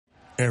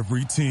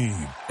Every team,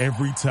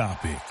 every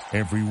topic,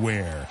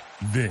 everywhere.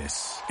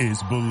 This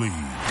is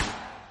Bleav.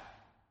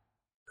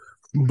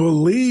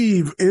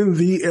 Bleav in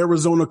the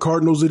Arizona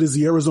Cardinals. It is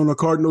the Arizona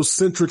Cardinals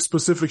centric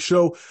specific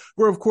show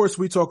where, of course,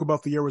 we talk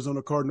about the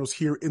Arizona Cardinals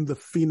here in the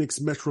Phoenix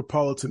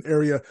metropolitan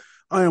area.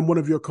 I am one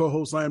of your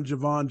co-hosts. I am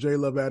Javon J.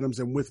 Love Adams,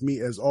 and with me,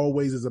 as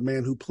always, is a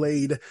man who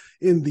played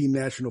in the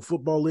National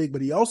Football League,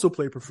 but he also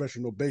played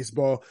professional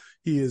baseball.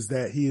 He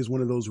is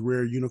one of those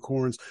rare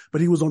unicorns, but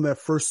he was on that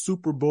first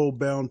Super Bowl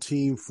bound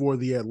team for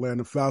the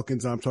Atlanta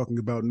Falcons. I'm talking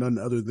about none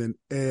other than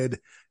Ed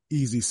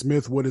Easy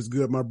Smith. What is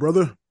good, my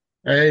brother?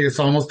 Hey, it's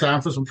almost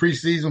time for some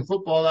preseason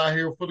football out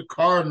here for the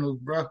Cardinals,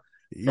 bro.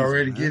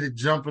 Already get it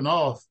jumping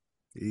off.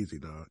 Easy,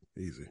 dog.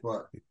 Easy.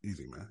 What?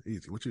 Easy, man.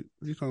 Easy. What you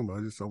talking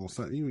about? It's almost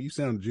you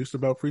sound juiced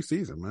about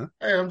preseason, man.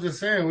 Hey, I'm just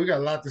saying we got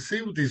a lot to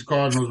see with these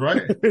Cardinals,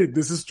 right?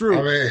 This is true.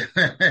 I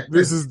mean,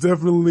 this is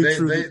definitely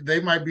true.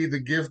 They might be the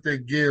gift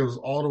that gives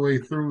all the way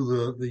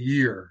through the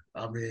year.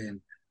 I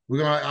mean,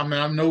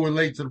 I know we're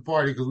late to the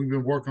party because we've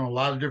been working on a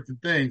lot of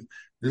different things.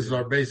 This is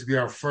basically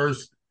our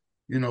first,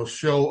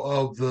 show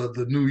of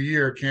the new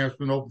year. Camp's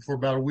been open for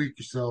about a week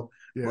or so,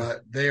 but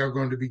they are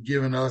going to be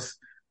giving us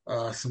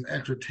some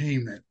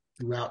entertainment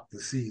throughout the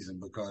season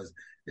because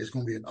it's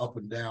going to be an up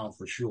and down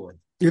for sure.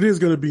 It is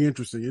going to be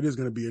interesting.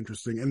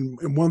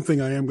 And one thing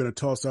I am going to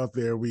toss out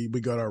there, we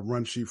got our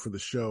run sheet for the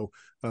show,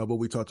 but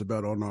we talked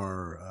about on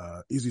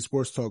our Easy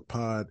Sports Talk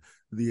pod,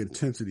 the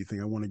intensity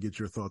thing. I want to get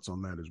your thoughts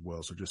on that as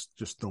well. So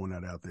just throwing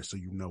that out there so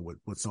you know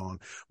what's on.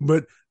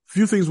 But a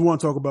few things we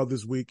want to talk about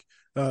this week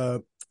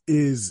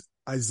is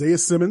Isaiah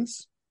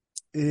Simmons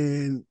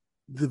and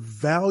the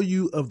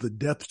value of the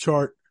depth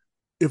chart,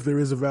 if there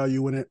is a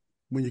value in it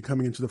when you're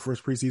coming into the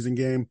first preseason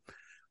game,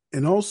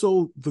 and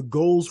also the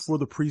goals for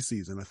the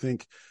preseason. I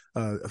think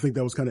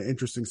that was kind of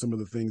interesting. Some of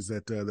the things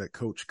that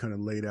coach kind of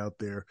laid out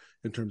there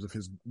in terms of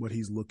what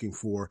he's looking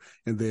for,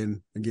 and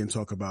then again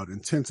talk about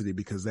intensity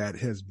because that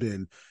has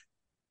been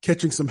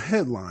catching some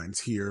headlines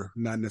here,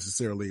 not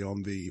necessarily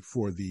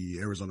for the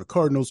Arizona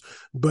Cardinals,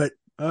 but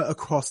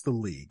across the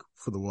league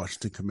for the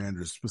Washington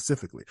Commanders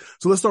specifically.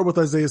 So let's start with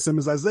Isaiah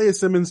Simmons. Isaiah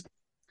Simmons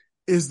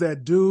is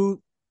that dude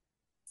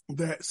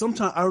that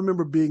sometimes I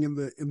remember being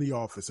in the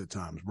office at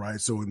times,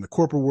 right? So in the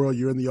corporate world,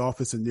 you're in the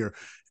office and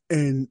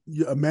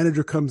a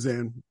manager comes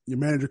in,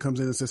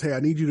 and says, "Hey,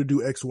 I need you to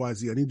do X, Y,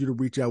 Z. I need you to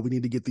reach out. We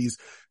need to get these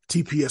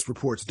TPS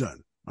reports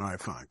done." All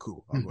right, fine,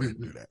 cool. I'll go ahead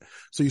and do that.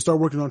 So you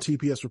start working on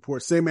TPS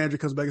reports. Same manager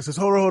comes back and says,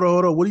 hold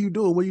on. What are you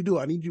doing?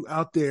 I need you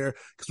out there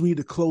because we need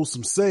to close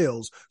some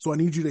sales. So I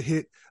need you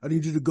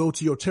to go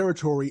to your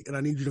territory and I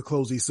need you to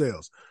close these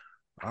sales.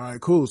 All right,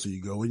 cool. So you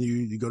go and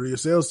you go to your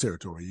sales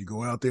territory. You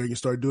go out there and you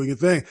start doing your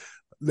thing.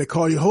 They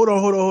call you, hold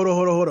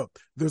on.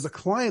 There's a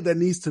client that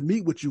needs to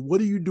meet with you.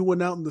 What are you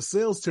doing out in the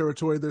sales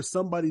territory? There's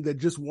somebody that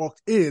just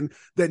walked in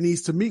that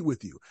needs to meet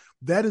with you.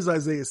 That is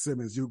Isaiah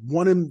Simmons. You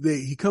want him,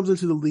 he comes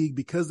into the league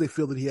because they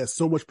feel that he has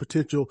so much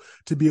potential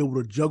to be able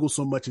to juggle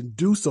so much and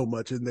do so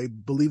much. And they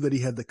believe that he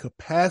had the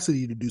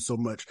capacity to do so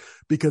much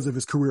because of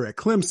his career at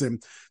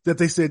Clemson that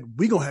they said,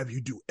 we're going to have you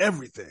do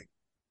everything.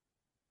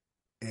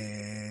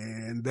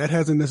 And that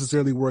hasn't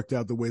necessarily worked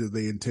out the way that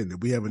they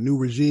intended. We have a new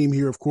regime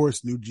here, of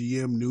course, new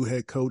GM, new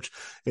head coach,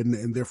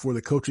 and therefore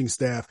the coaching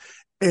staff.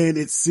 And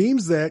it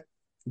seems that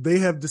they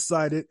have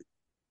decided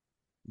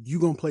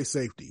you're going to play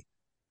safety.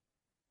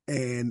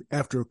 And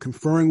after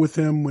conferring with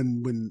him,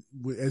 when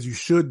as you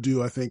should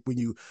do, I think when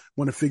you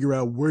want to figure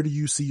out where do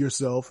you see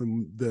yourself,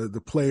 and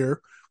the player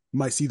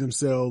might see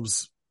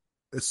themselves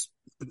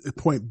at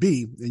point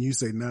B, and you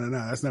say, no,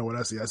 that's not what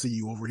I see. I see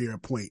you over here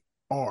at point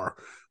R.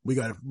 We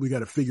got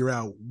to figure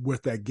out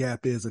what that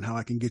gap is and how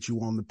I can get you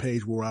on the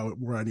page where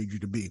I need you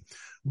to be.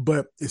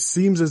 But it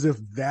seems as if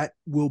that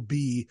will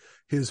be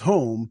his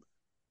home,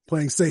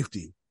 playing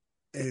safety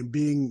and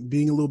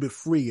being a little bit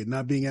free and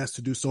not being asked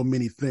to do so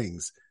many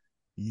things.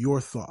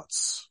 Your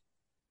thoughts?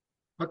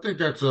 I think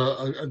that's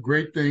a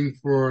great thing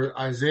for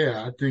Isaiah.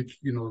 I think,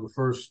 the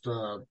first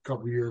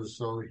couple of years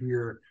or so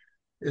here,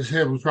 his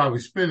head was probably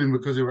spinning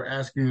because they were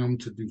asking him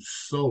to do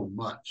so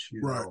much,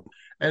 right. know.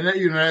 And that,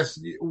 that's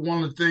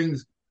one of the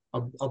things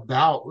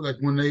about, like,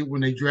 when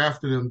they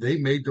drafted him, they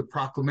made the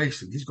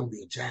proclamation, he's going to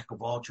be a jack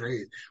of all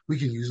trades. We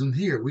can use him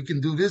here. We can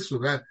do this or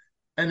that.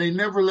 And they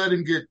never let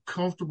him get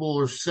comfortable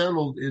or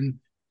settled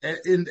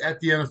at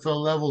the NFL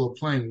level of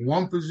playing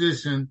one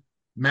position,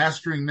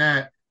 mastering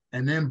that,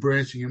 and then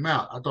branching him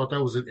out. I thought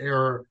that was an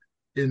error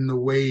in the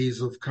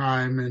ways of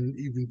Keim and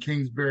even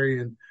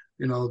Kingsbury and,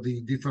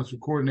 the defensive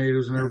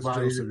coordinators and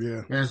everybody.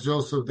 Vance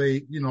Joseph,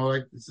 they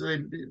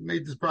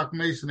made this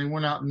proclamation. They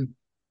went out and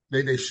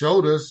they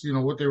showed us,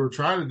 what they were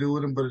trying to do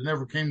with him, but it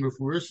never came to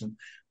fruition.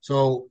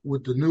 So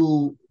with the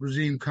new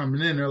regime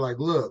coming in, they're like,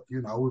 look,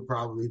 we're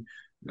probably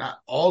not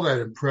all that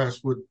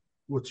impressed with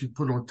what you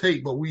put on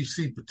tape, but we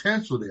see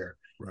potential there.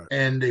 Right.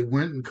 And they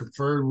went and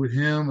conferred with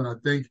him. And I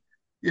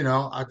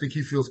think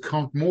he feels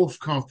most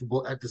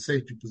comfortable at the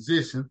safety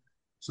position.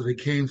 So they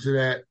came to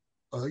that,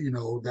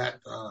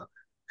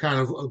 kind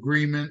of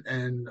agreement.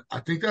 And I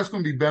think that's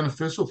going to be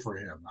beneficial for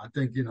him. I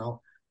think,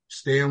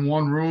 stay in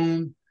one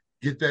room,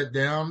 get that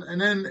down. And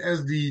then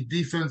as the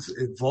defense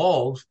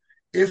evolves,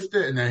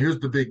 now here's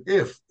the big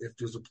if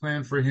there's a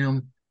plan for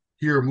him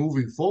here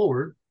moving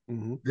forward,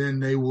 then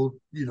they will,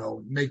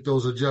 make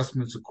those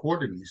adjustments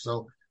accordingly.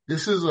 So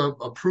this is a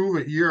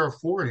prove-it year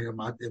for him,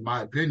 in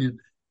my opinion.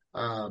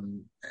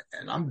 And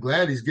I'm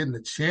glad he's getting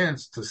a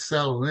chance to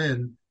settle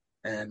in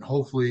and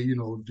hopefully,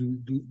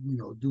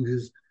 do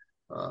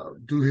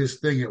his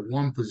thing at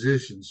one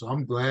position. So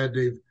I'm glad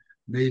they've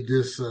made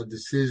this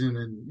decision,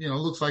 and it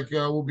looks like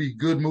we'll be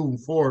good moving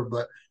forward.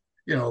 But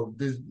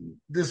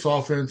this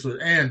offense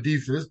and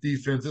defense,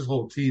 this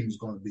whole team is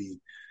going to be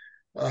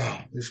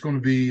it's going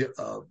to be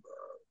a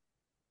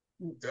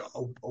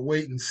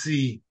wait and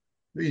see.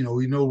 We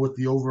know what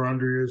the over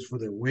under is for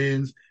their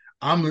wins.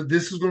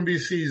 This is going to be a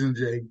season,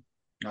 Jay.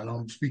 I know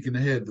I'm speaking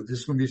ahead, but this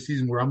is going to be a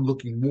season where I'm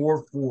looking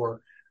more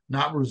for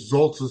not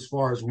results as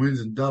far as wins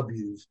and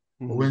W's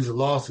or wins and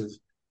losses,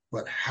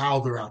 but how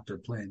they're out there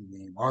playing the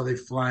game. Are they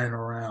flying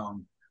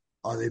around?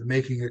 Are they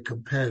making it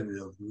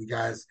competitive? We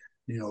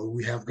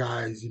have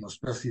guys,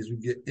 especially as we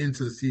get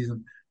into the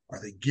season,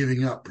 are they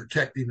giving up,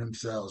 protecting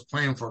themselves,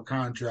 playing for a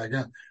contract?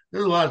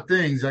 There's a lot of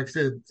things, like I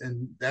said,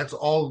 and that's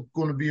all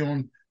going to be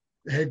on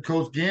head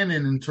coach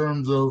Gannon in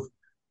terms of,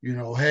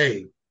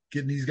 hey,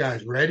 getting these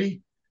guys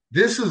ready.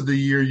 This is the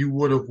year you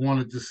would have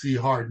wanted to see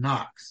Hard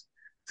Knocks,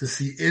 to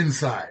see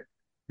inside.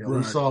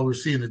 Right. We're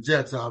seeing the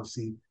Jets,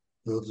 obviously,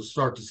 to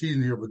start the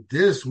season here. But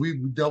we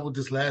dealt with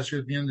this last year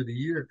at the end of the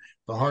year,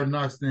 the Hard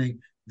Knocks thing.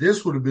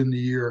 This would have been the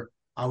year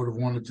I would have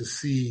wanted to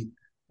see,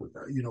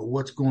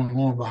 what's going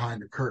on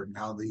behind the curtain,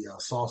 how the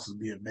sauce is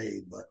being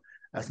made. But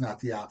that's not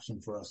the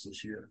option for us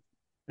this year.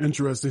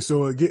 Interesting.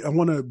 So again, I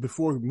want to,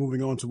 before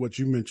moving on to what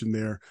you mentioned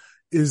there,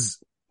 is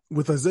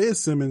with Isaiah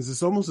Simmons,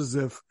 it's almost as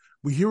if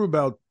we hear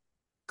about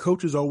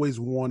coaches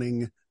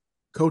and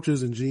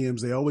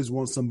GMs, they always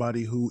want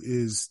somebody who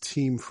is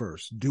team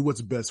first, do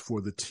what's best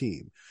for the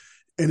team.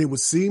 And it would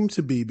seem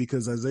to be,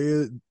 because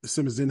Isaiah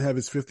Simmons didn't have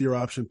his fifth-year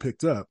option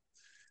picked up,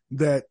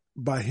 that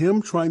by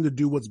him trying to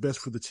do what's best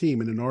for the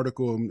team, in an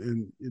article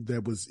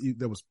that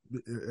was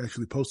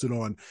actually posted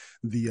on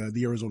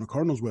the Arizona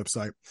Cardinals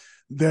website,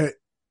 that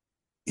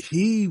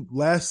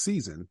last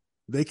season,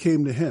 they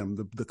came to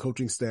him, the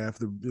coaching staff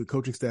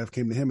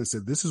came to him and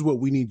said, this is what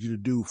we need you to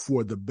do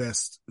for the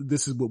best.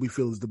 This is what we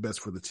feel is the best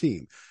for the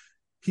team.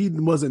 He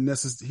wasn't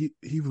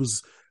he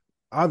was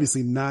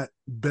obviously not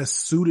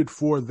best suited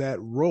for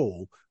that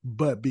role,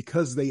 but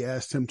because they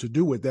asked him to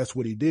do it, that's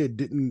what he did.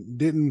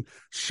 Didn't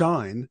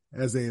shine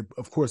as they,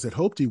 of course, had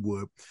hoped he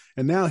would.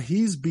 And now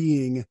he's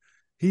being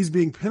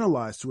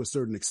penalized to a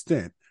certain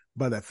extent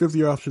by that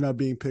fifth-year option not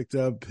being picked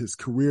up. His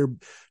career,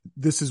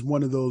 this is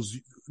one of those,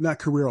 not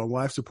career on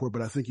life support,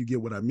 but I think you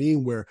get what I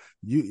mean, where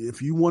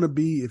if you want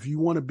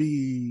to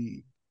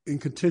be in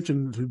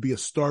contention to be a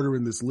starter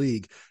in this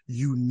league,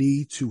 you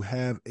need to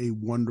have a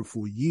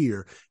wonderful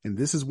year. And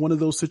this is one of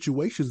those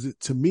situations that,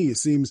 to me, it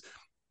seems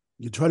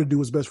you try to do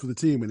what's best for the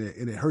team and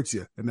it hurts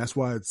you. And that's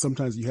why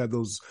sometimes you have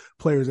those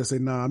players that say,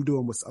 nah, I'm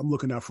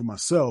looking out for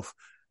myself.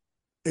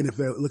 And if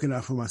they're looking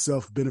out for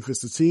myself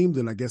benefits the team,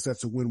 then I guess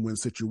that's a win-win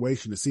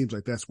situation. It seems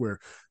like that's where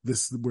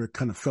it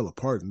kind of fell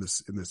apart in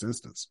this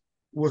instance.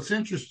 What's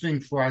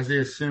interesting for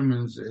Isaiah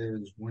Simmons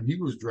is when he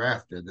was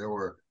drafted, there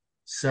were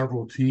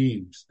several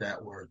teams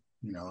that were,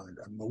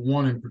 the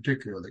one in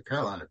particular, the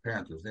Carolina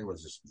Panthers, they were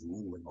just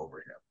drooling over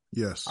him.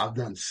 Yes. I've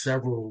done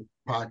several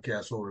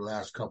podcasts over the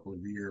last couple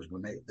of years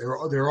when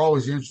they're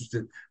always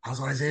interested.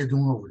 How's Isaiah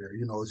doing over there?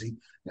 Is he,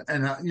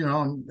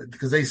 and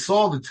because they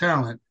saw the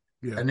talent.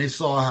 Yeah. And they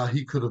saw how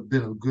he could have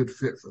been a good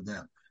fit for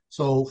them.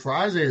 So for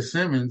Isaiah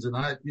Simmons, and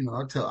I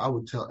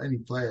would tell any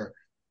player,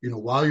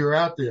 while you're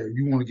out there,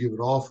 you want to give it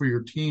all for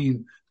your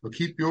team, but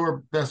keep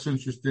your best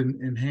interest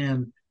in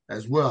hand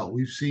as well.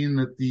 We've seen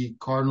that the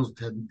Cardinals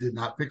did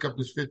not pick up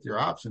his fifth-year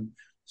option.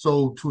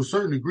 So to a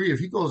certain degree, if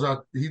he goes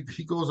out,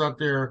 he goes out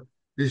there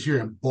this year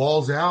and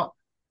balls out,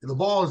 the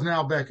ball is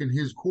now back in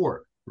his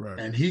court. Right.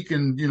 And he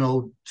can,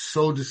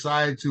 so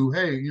decide to,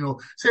 hey,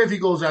 say if he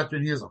goes out there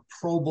and he has a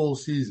Pro Bowl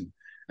season,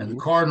 and the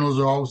Cardinals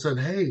are all of a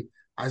sudden, hey,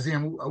 Isaiah,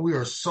 we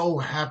are so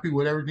happy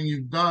with everything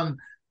you've done.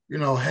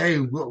 Hey,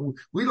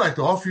 we'd like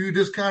to offer you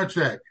this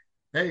contract.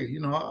 Hey,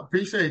 I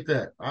appreciate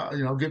that.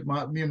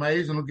 Me and my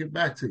agent will get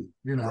back to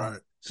you,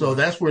 Right. So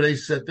that's where they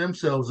set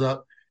themselves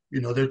up.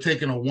 They're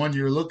taking a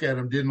 1-year look at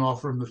him, didn't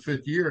offer him the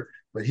fifth year,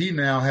 but he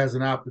now has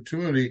an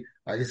opportunity,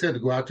 like I said,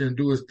 to go out there and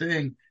do his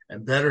thing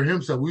and better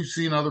himself. We've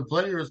seen other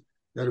players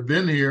that have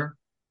been here.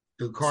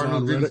 The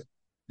Cardinals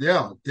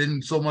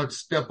didn't so much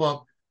step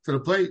up to the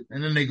plate,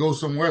 and then they go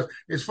somewhere else.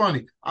 It's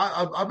funny.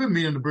 I've been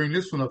meaning to bring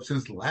this one up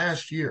since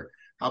last year.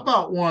 How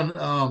about one,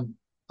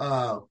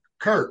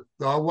 Kurt,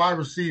 our wide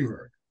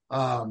receiver? He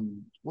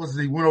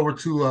went over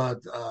to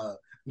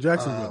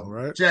Jacksonville,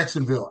 right?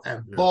 Jacksonville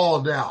and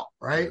balled out,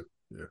 right?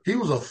 Yeah. He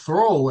was a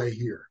throwaway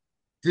here.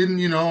 Didn't,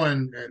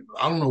 and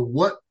I don't know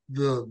what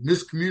the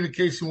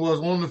miscommunication was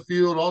on the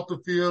field, off the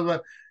field,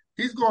 but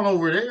he's gone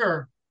over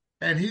there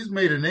and he's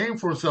made a name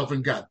for himself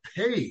and got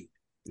paid.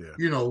 Yeah.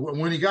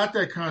 When he got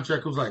that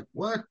contract, it was like,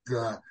 what?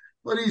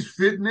 but he's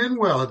fitting in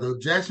well.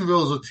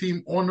 Jacksonville is a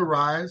team on the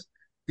rise.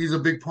 He's a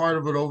big part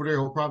of it over there.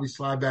 He'll probably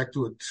slide back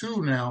to a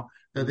 2 now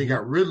that they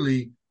got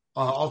Ridley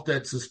off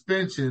that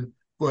suspension.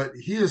 But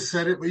he has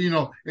said it,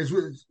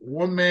 it's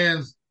one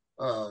man's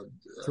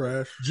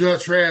trash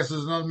is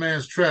another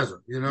man's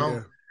treasure,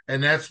 Yeah.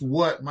 And that's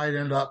what might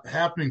end up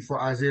happening for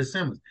Isaiah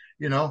Simmons.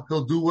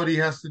 He'll do what he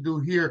has to do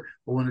here,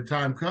 but when the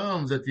time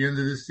comes at the end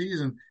of this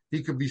season,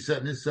 he could be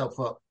setting himself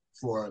up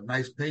for a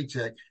nice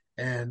paycheck,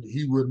 and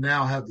he would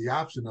now have the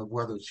option of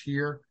whether it's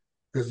here,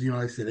 because,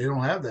 like I said, they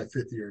don't have that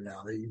 5th year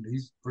now.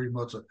 He's pretty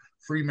much a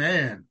free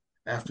man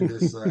after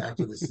this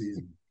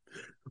season.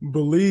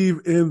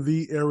 Bleav in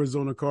the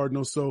Arizona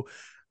Cardinals. So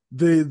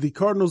the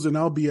Cardinals, and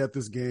I'll be at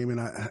this game, and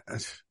I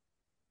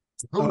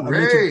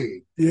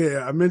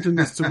mentioned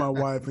this to my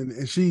wife,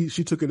 and she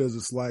took it as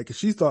a slight, because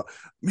she thought,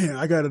 man,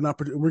 I got an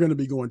opportunity. We're going to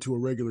be going to a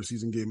regular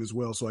season game as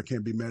well, so I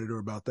can't be mad at her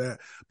about that.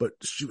 But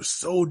she was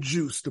so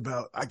juiced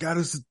about, I got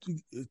us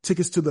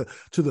tickets to the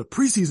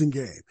preseason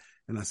game,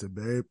 and I said,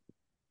 babe,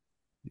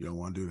 you don't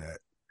want to do that.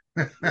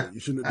 You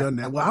shouldn't have done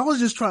that. Well, I was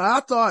just trying. I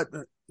thought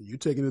you're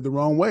taking it the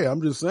wrong way.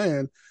 I'm just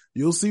saying,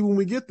 you'll see when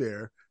we get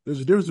there. There's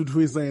a difference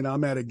between saying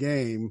I'm at a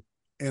game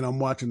and I'm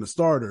watching the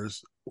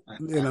starters,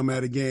 and I'm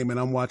at a game and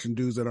I'm watching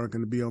dudes that aren't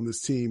going to be on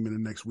this team in the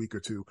next week or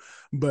two.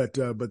 But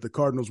the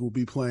Cardinals will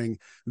be playing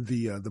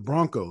the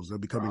Broncos. They'll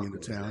be coming into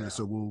town, and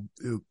so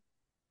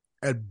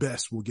at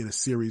best we'll get a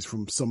series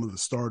from some of the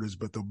starters,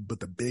 but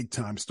the big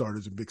time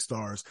starters and big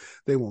stars,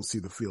 they won't see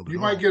the field. You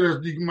might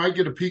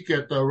get a peek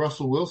at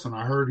Russell Wilson.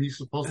 I heard he's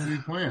supposed to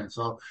be playing.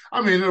 So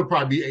it'll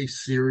probably be a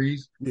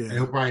series. Yeah. And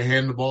he'll probably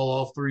hand the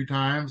ball off 3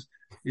 times.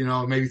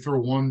 Maybe throw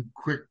one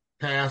quick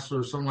pass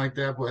or something like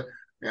that. But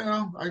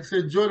like I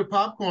said, enjoy the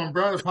popcorn,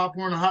 bro. The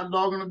popcorn, a hot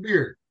dog, and a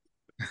beer.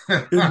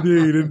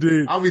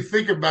 Indeed. I'll be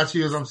thinking about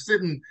you as I'm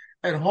sitting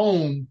at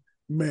home,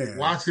 man,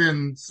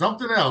 watching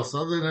something else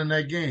other than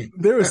that game.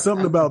 There is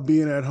something about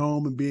being at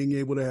home and being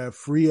able to have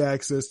free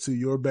access to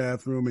your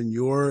bathroom and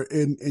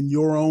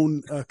your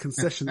own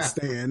concession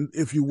stand,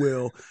 if you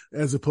will,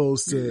 as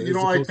opposed to you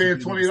don't like paying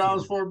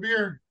 $20 for a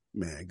beer.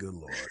 Man, good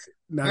Lord!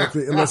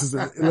 Unless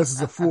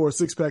it's a 4 or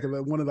 6-pack of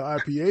one of the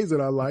IPAs that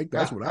I like.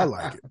 That's what I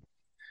like it.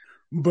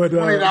 But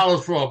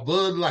 $20 for a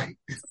Bud Light.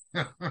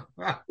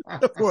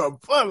 For a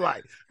Bud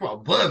Light. For a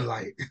Bud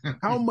Light.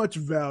 How much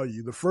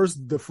value? The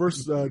first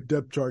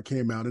depth chart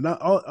came out, and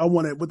I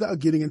wanted, without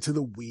getting into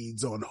the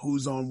weeds on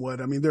who's on what.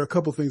 There are a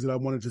couple things that I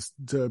wanted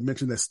to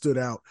mention that stood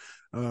out.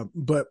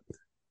 But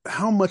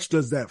how much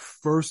does that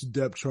first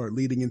depth chart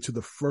leading into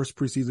the first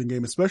preseason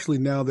game, especially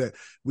now that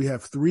we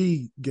have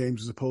 3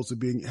 games as opposed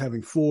to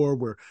having 4,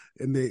 where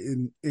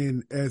and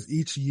as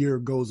each year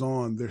goes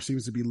on, there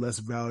seems to be less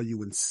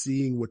value in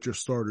seeing what your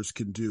starters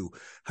can do.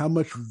 How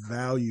much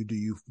value do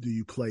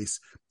you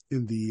place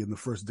in the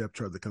first depth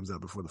chart that comes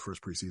out before the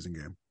first preseason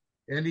game?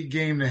 Any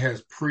game that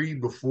has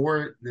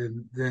before it,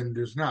 then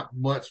there's not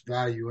much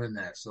value in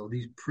that. So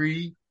these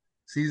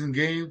preseason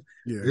games,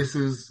 This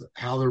is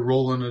how they're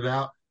rolling it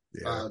out.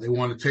 Yeah. They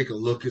want to take a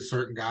look at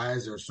certain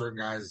guys. There are certain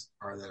guys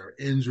that are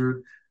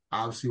injured.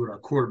 Obviously, with our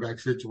quarterback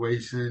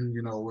situation,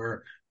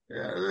 where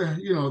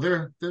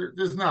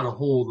there's not a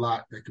whole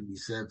lot that can be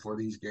said for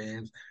these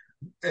games.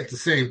 At the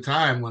same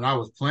time, when I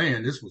was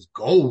playing, this was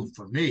gold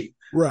for me.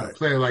 Right. A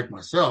player like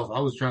myself,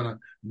 I was trying to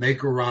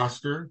make a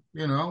roster.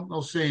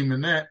 No shame in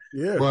that.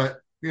 Yeah.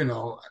 But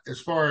as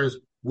far as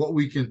what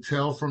we can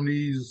tell from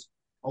these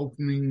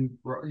opening,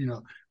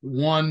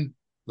 one.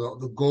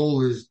 The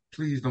goal is,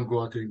 please don't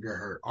go out there and get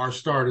hurt. Our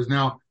starters.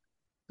 Now,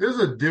 there's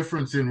a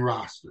difference in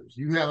rosters.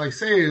 You have,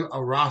 say,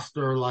 a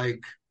roster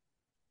like,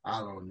 I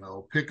don't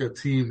know, pick a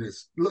team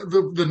that's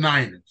the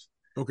Niners.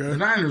 Okay. The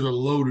Niners are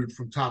loaded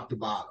from top to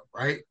bottom,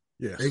 right?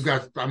 Yes. They've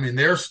got,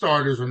 their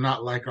starters are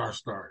not like our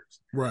starters.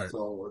 Right.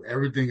 So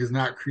everything is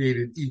not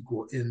created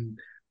equal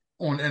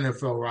on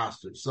NFL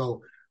rosters.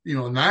 So,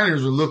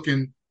 Niners are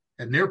looking,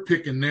 and they're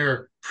picking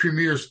their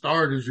premier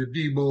starters, your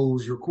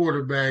Debo's, your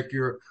quarterback,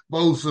 your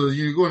Bosa's.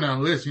 You go down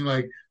the list, and you're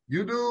like,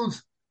 you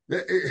dudes,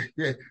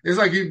 it's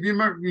like you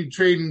remember you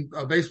trading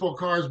baseball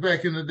cards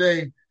back in the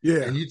day.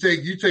 Yeah. And you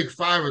take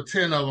 5 or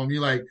 10 of them.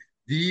 You're like,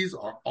 these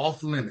are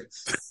off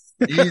limits.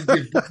 These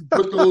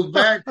put those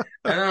back, and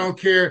I don't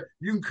care.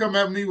 You can come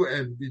at me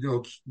and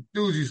dudes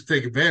used to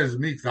take advantage of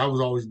me because I was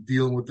always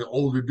dealing with the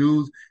older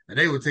dudes, and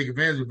they would take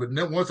advantage of me. But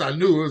then once I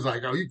knew, it was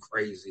like, oh, you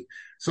crazy.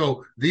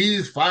 So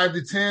these 5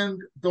 to 10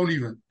 don't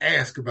even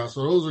ask about.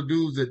 So those are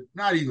dudes that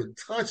not even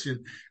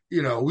touching.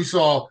 We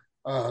saw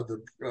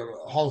the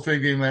Hall of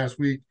Fame game last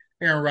week.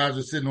 Aaron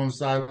Rodgers sitting on the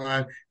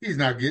sideline. He's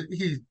not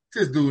getting.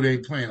 This dude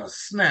ain't playing a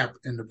snap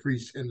in the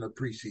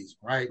preseason,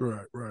 right?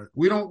 Right.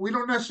 We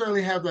don't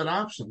necessarily have that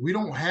option. We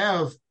don't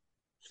have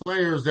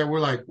players that we're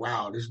like,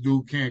 wow, this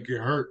dude can't get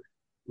hurt,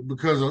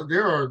 because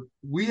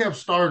we have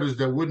starters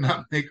that would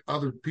not make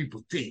other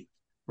people's team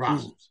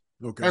rosters.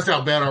 Okay. That's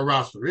how bad our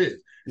roster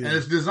is. Yeah. And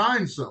it's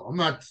designed so. I'm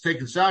not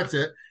taking shots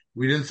at.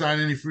 We didn't sign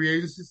any free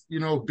agents,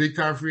 big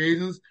time free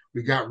agents.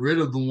 We got rid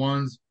of the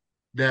ones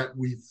that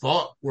we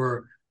thought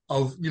were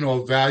of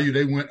value.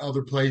 They went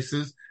other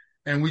places.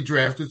 and we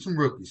drafted some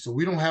rookies. So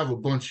we don't have a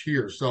bunch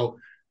here. So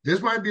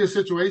this might be a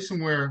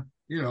situation where,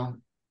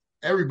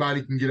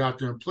 everybody can get out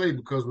there and play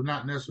because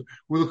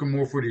we're looking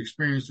more for the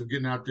experience of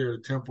getting out there,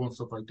 the tempo and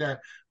stuff like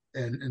that.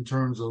 And in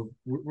terms of,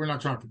 we're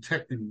not trying to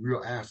protect any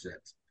real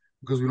assets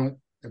because we don't,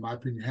 in my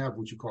opinion, have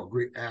what you call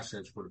great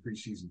assets for the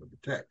preseason to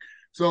protect.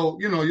 So,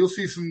 you'll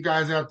see some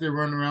guys out there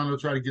running around. They'll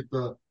try to get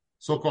the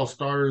so-called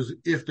starters,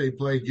 if they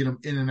play, get them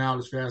in and out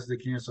as fast as they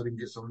can so they can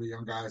get some of the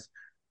young guys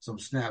some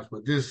snaps.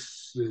 But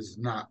this is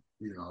not,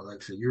 like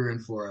I said, you're in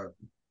for a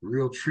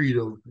real treat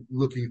of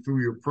looking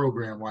through your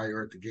program while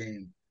you're at the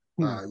game.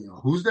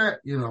 Who's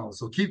that?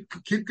 So keep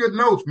good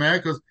notes, man,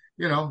 because,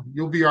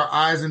 you'll be our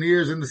eyes and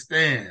ears in the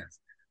stands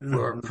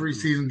for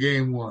preseason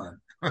game 1.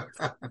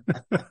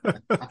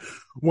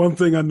 One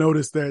thing I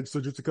noticed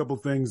so just a couple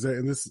of things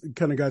and this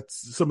kind of got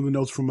some of the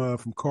notes from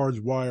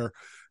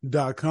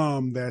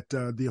cardswire.com that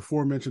the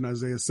aforementioned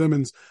Isaiah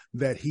Simmons,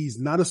 that he's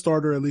not a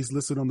starter, at least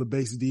listed on the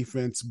base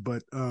defense,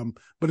 but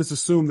it's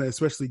assumed that,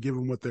 especially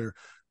given what the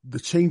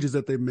changes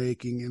that they're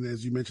making, and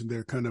as you mentioned,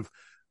 they're kind of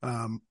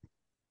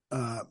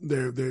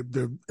they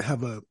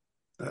have a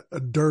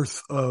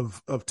dearth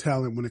of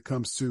talent when it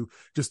comes to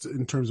just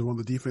in terms of on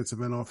the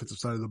defensive and offensive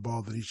side of the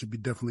ball, that he should be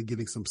definitely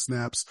getting some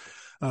snaps.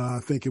 I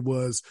think it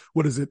was,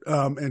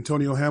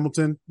 Antonio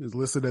Hamilton is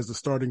listed as the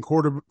starting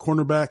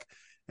cornerback.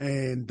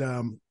 And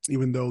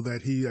even though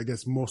that I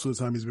guess most of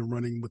the time he's been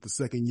running with the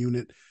second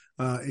unit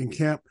in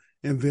camp.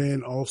 And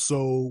then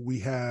also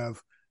we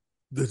have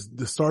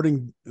the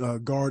starting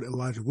guard,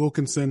 Elijah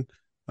Wilkinson,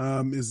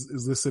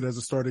 is listed as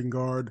a starting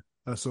guard.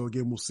 So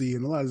again, we'll see.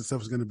 And a lot of this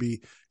stuff is going to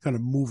be kind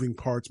of moving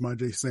parts.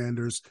 Myjai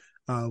Sanders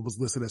was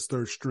listed as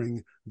third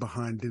string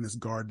behind Dennis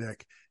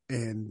Gardeck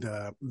and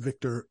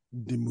Victor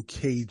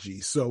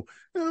Dimukeji. So,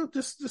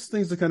 just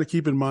things to kind of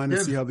keep in mind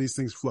and see how these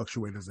things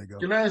fluctuate as they go.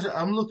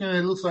 I'm looking at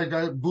it, looks like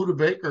Budda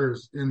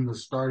Baker's in the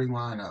starting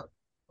lineup.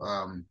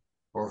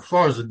 Or as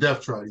far as the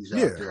depth chart, he's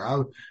out there.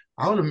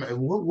 I would imagine,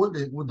 what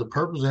the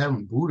purpose of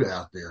having Budda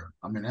out there?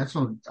 I mean,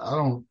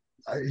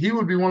 he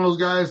would be one of those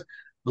guys,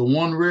 the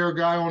one rare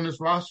guy on this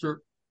roster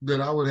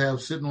that I would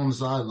have sitting on the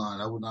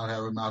sideline. I would not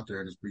have him out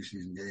there in this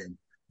preseason game.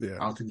 Yeah. I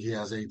don't think he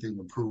has anything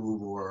to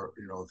prove, or,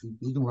 if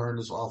he can learn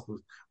this off of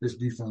this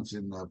defense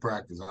in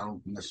practice, I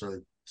don't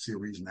necessarily see a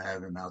reason to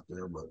have him out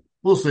there, but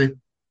we'll see.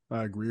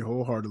 I agree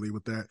wholeheartedly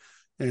with that.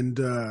 And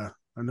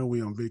I know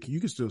we on Vicky. You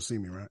can still see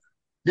me, right?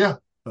 Yeah.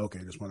 Okay,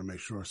 just want to make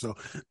sure. So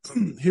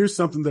here's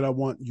something that I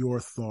want your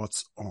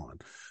thoughts on.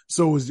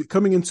 So is it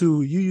coming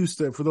into, you used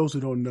to, for those who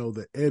don't know,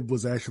 that Ed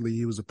was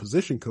he was a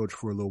position coach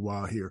for a little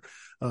while here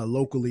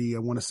locally. I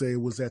want to say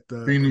it was at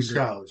the Phoenix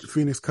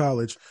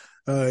College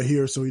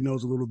here. So he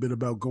knows a little bit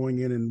about going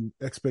in and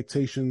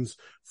expectations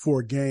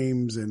for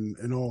games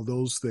and all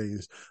those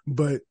things.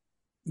 But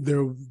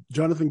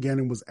Jonathan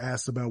Gannon was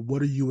asked about,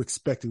 what are you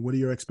expecting? What are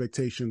your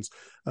expectations?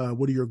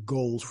 What are your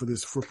goals for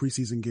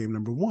preseason game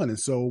number 1? And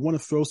so I want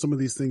to throw some of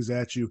these things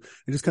at you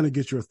and just kind of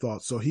get your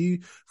thoughts. So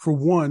he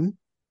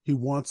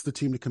wants the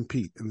team to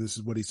compete. And this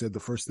is what he said.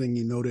 The first thing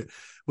he noted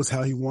was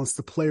how he wants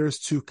the players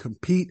to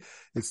compete.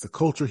 It's the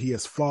culture he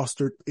has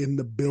fostered in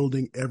the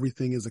building.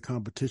 Everything is a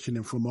competition.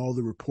 And from all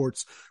the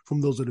reports from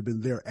those that have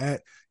been there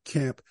at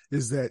camp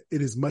is that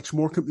it is much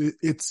more,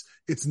 it's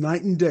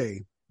night and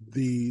day.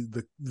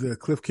 The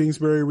Cliff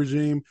Kingsbury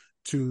regime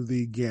to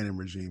the Gannon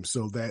regime,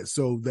 so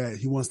that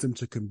he wants them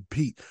to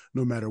compete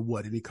no matter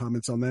what. Any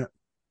comments on that?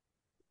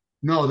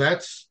 No,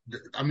 that's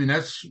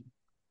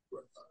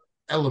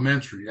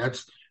elementary.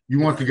 You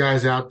want the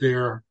guys out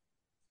there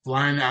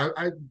flying.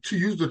 To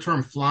use the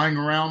term flying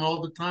around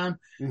all the time,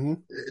 mm-hmm.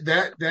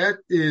 that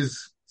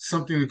is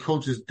something the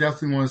coaches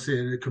definitely want to say.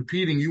 And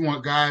competing, you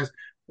want guys,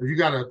 if you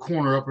got a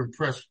corner up and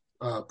press,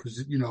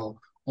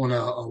 on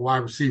a wide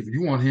receiver,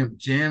 you want him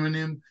jamming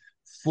him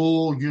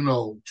full,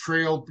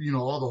 trail,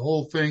 all the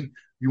whole thing.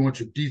 You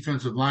want your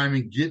defensive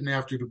lineman getting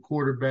after the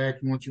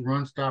quarterback. You want your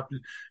run stoppers.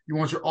 You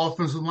want your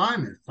offensive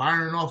lineman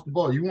firing off the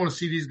ball. You want to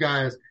see these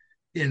guys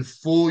in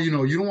full, you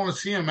don't want to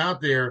see them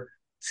out there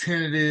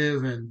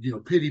tentative and,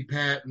 pity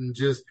pat and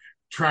just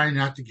trying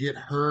not to get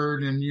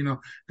hurt. And,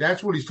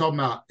 that's what he's talking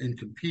about in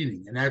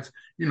competing. And that's,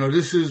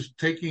 this is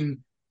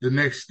taking the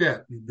next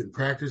step. You've been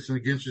practicing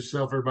against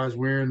yourself. Everybody's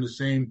wearing the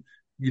same,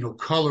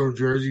 color of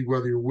jersey,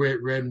 whether you're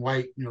red and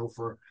white,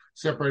 for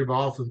separated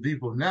by offensive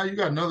people. Now you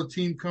got another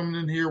team coming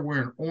in here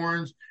wearing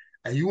orange,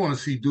 and you want to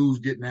see dudes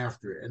getting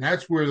after it. And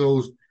that's where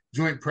those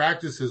joint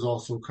practices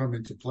also come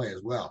into play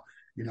as well.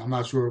 I'm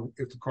not sure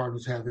if the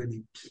Cardinals have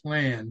any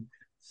plan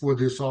for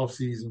this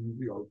offseason,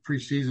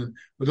 preseason,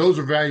 but those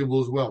are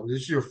valuable as well.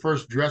 This is your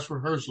first dress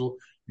rehearsal.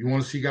 You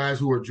want to see guys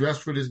who are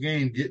dressed for this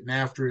game getting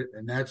after it,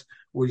 and that's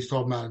what he's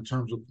talking about in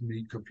terms of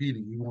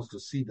competing. He wants to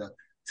see the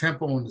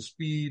tempo and the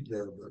speed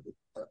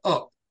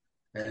up.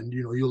 And,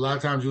 a lot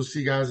of times you'll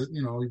see guys that,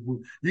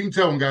 you can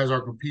tell when guys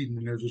are competing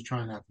and they're just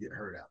trying not to get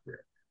hurt out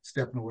there,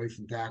 stepping away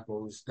from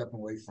tackles, stepping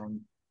away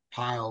from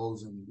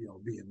piles and,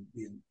 being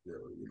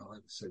like I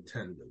said,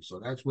 tentative. So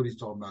that's what he's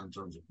talking about in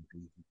terms of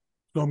competing.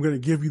 So I'm going to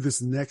give you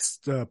this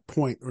next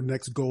point or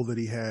next goal that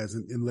he has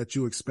and let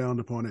you expound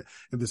upon it.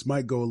 And this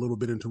might go a little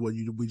bit into what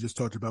we just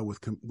talked about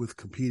with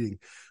competing,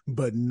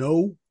 but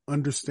know,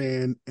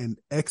 understand, and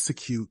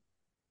execute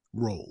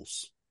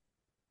roles.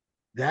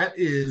 That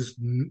is,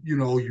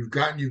 you've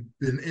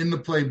been in the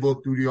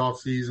playbook through the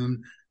off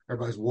season.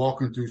 Everybody's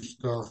walking through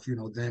stuff,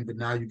 but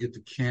now you get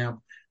to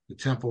camp, the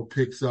tempo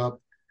picks up.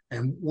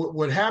 And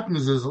what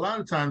happens is a lot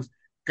of times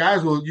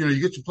guys will, you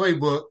get your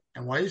playbook,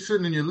 and while you're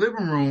sitting in your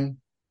living room,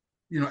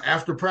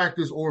 after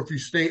practice, or if you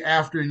stay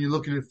after and you're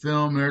looking at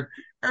film,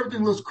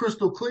 everything looks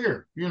crystal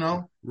clear,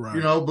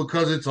 right.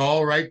 Because it's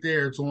all right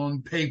there. It's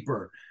on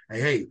paper.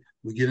 Hey,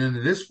 we get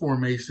into this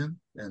formation,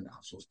 and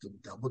I'm supposed to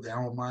double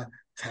down with my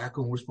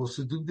tackle, and we're supposed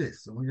to do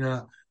this.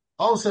 And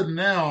all of a sudden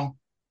now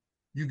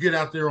you get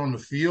out there on the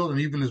field, and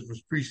even as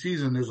it's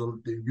preseason,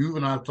 you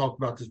and I have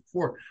talked about this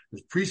before.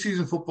 There's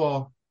preseason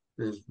football,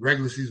 there's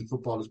regular season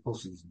football, there's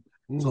postseason.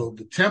 So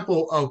the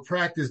tempo of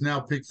practice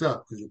now picks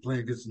up because you're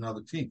playing against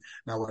another team.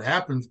 Now what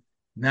happens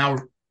now,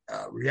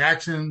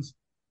 reactions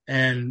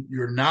and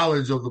your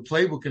knowledge of the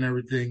playbook and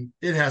everything,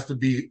 it has to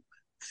be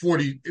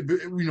 40,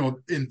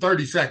 in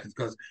 30 seconds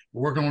because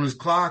we're working on this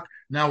clock.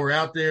 Now we're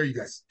out there. You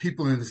got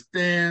people in the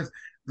stands.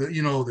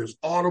 There's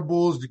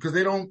audibles because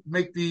they don't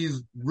make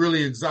these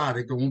really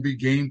exotic. There won't be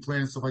game plan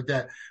and stuff like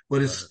that.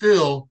 But it's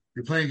still,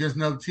 you're playing against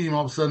another team.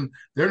 All of a sudden,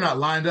 they're not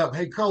lined up.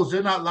 Hey, coach,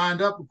 they're not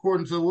lined up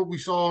according to what we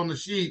saw on the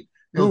sheet.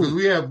 Because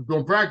we have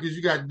on practice,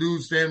 you got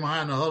dudes standing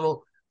behind the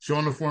huddle,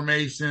 showing the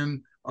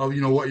formation of,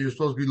 what you're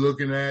supposed to be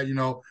looking at,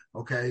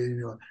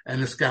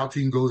 and the scout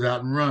team goes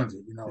out and runs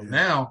it.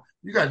 Now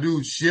you got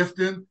dudes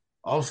shifting.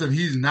 All of a sudden,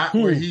 he's not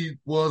where he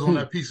was on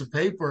that piece of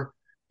paper.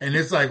 And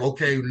it's like,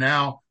 okay,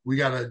 now we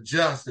got to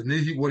adjust. And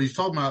then what he's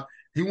talking about,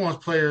 he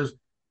wants players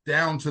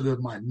down to the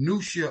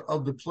minutia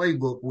of the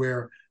playbook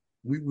where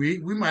we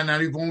might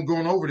not even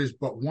going over this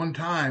but one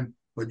time,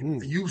 but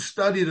you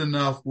studied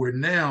enough where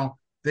now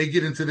they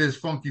get into this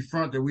funky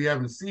front that we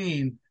haven't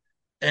seen.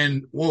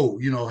 And,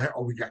 we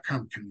got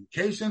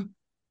communication,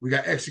 we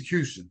got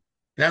execution.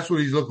 That's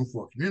what he's looking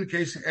for.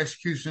 Communication,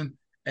 execution,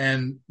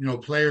 and,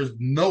 players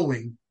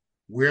knowing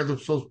where they're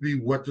supposed to be,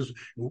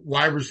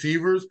 wide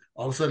receivers.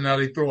 All of a sudden now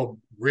they throw a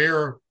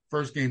rare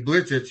first game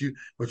blitz at you,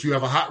 but you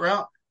have a hot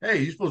route.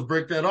 Hey, you're supposed to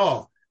break that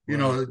off,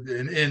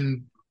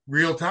 in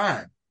real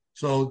time.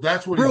 So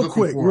that's what he's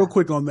looking for. Real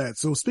quick on that.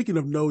 So speaking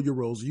of know your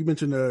roles, you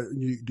mentioned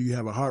do you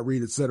have a heart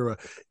read, et cetera.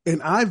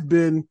 And I've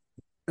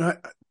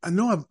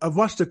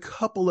watched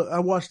I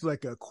watched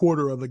like a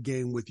quarter of a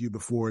game with you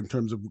before in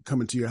terms of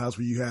coming to your house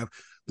where you have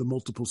the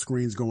multiple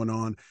screens going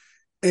on.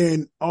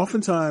 And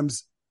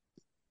oftentimes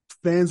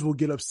fans will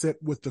get upset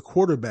with the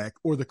quarterback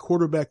or the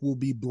quarterback will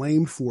be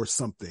blamed for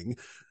something.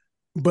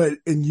 But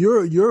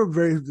you're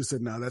very just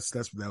said, no, that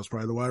was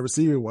probably the wide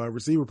receiver. Wide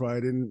receiver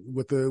probably didn't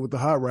with the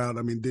hot route.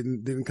 I mean,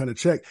 didn't kind of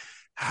check.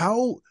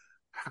 How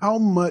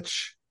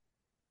much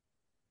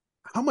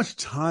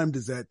time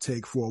does that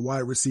take for a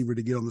wide receiver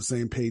to get on the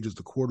same page as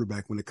the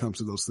quarterback when it comes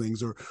to those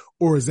things?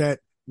 Or is that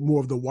more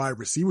of the wide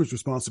receiver's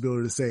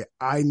responsibility to say,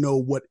 I know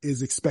what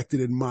is expected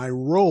in my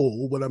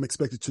role, what I'm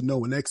expected to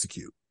know and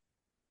execute?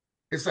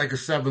 It's like a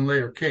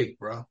 7-layer cake,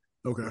 bro.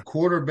 Okay. The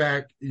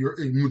quarterback,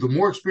 the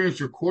more experienced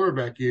your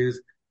quarterback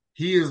is,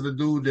 he is the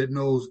dude that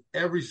knows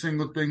every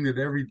single thing that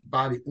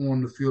everybody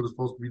on the field is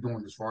supposed to be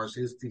doing as far as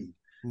his team.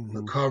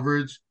 The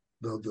coverage,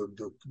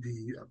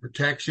 the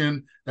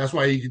protection. That's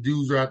why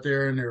dudes are out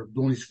there and they're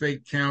doing these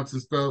fake counts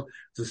and stuff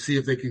to see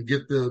if they can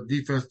get the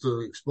defense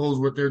to expose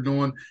what they're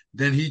doing.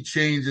 Then he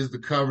changes the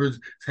coverage.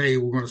 Hey,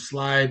 we're going to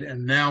slide,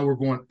 and now we're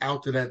going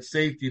out to that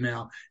safety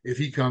now if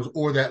he comes,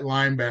 or that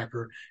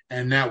linebacker.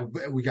 And now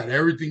we got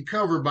everything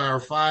covered by our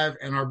 5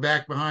 and our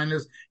back behind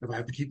us. If I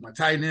have to keep my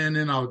tight end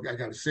in, I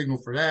got a signal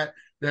for that.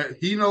 That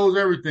he knows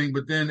everything,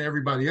 but then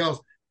everybody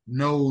else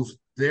knows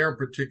their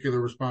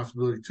particular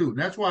responsibility too. And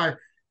that's why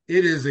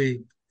it is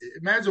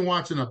imagine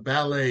watching a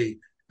ballet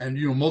and,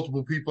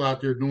 multiple people out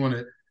there doing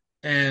it,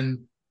 and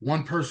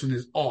one person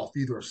is off,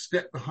 either a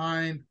step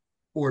behind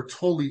or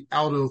totally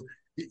out of,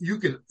 you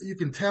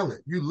can tell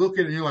it. You look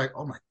at it and you're like,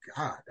 oh my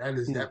God,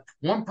 that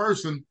one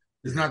person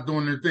is not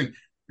doing their thing.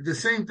 The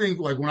same thing,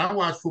 like when I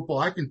watch football,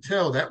 I can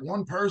tell that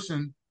one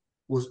person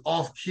was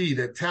off key.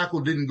 That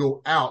tackle didn't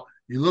go out.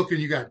 You look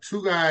and you got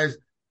 2 guys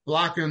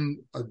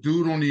blocking a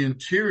dude on the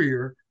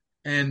interior,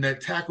 and that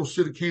tackle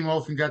should have came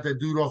off and got that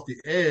dude off the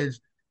edge.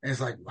 And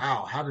it's like,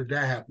 wow, how did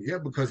that happen? Yeah,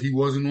 because he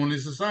wasn't on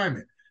this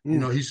assignment.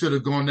 He should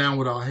have gone down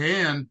with a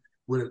hand,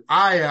 with an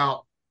eye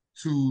out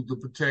to the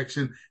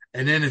protection.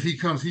 And then if he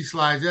comes, he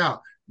slides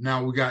out.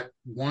 Now we got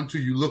 1, 2,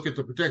 you look at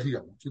the protection, you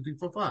got 1, 2, 3,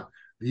 4, 5.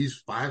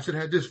 These 5 should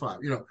have had this 5.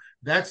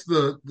 That's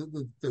the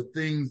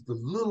things, the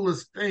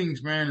littlest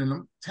things, man. And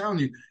I'm telling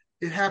you,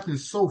 it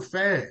happens so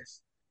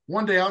fast.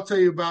 One day I'll tell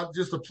you about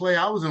just a play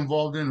I was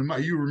involved in.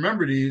 You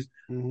remember these,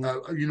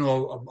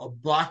 a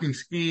blocking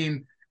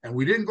scheme, and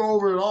we didn't go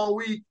over it all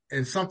week,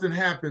 and something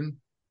happened.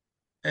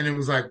 And it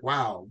was like,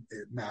 wow,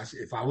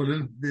 if I would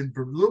have been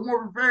a little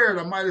more prepared,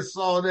 I might have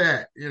saw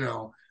that,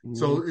 Mm-hmm.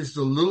 So it's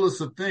the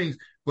littlest of things.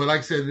 But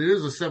like I said, it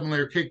is a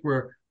 7-layer cake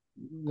where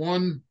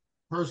one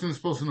person is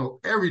supposed to know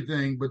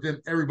everything, but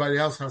then everybody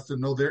else has to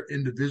know their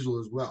individual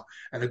as well.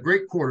 And a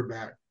great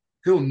quarterback,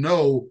 he'll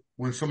know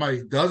when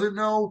somebody doesn't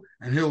know,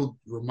 and he'll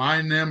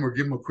remind them or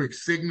give them a quick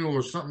signal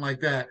or something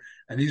like that.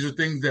 And these are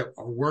things that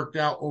are worked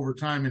out over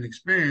time and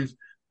experience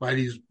by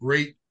these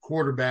great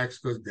quarterbacks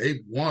because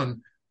they've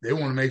won. They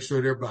want to make sure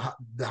their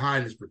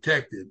behind is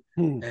protected.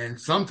 And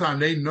sometimes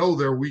they know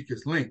their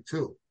weakest link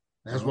too.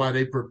 That's why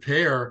they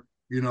prepare,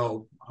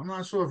 I'm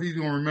not sure if he's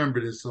going to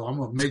remember this, so I'm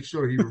going to make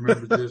sure he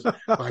remembers this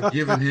by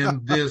giving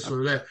him this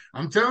or that.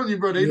 I'm telling you,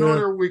 bro, they know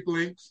their weak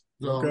links.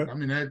 So, I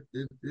mean, it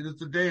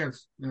is a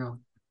dance,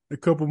 A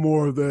couple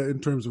more of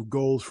in terms of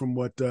goals from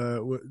what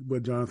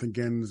Jonathan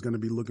Gannon is going to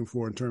be looking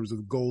for in terms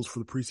of goals for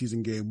the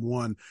preseason game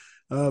one.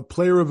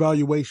 Player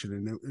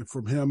evaluation, and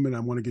from him, and I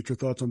want to get your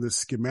thoughts on this: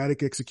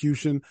 schematic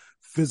execution,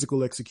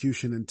 physical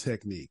execution, and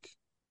technique.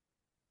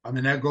 I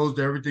mean, that goes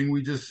to everything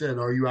we just said.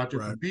 Are you out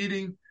there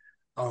competing?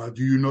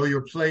 Do you know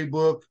your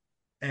playbook?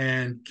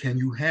 And can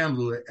you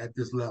handle it at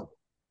this level?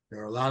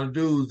 There are a lot of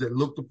dudes that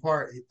look the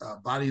part,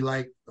 body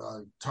like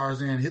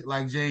Tarzan, hit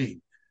like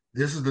Jane.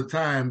 This is the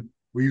time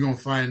where you're going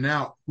to find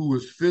out who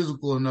is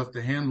physical enough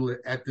to handle it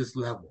at this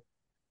level.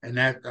 And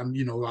that,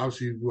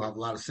 obviously we'll have a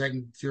lot of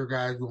second-tier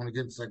guys. We want to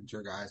get the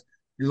second-tier guys.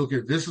 You look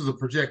at, this is a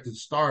projected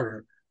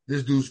starter.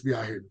 This dude should be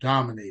out here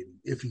dominating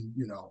if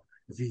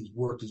he's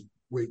worth his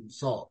weight in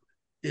salt.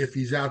 If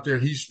he's out there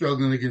and he's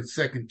struggling against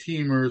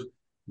second-teamers,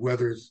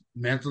 whether it's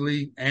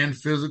mentally and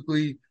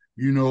physically,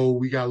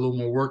 we got a little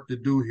more work to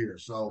do here.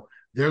 So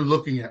they're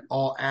looking at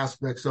all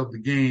aspects of the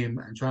game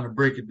and trying to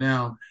break it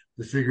down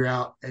to figure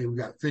out, hey, we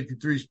got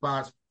 53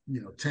 spots,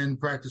 10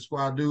 practice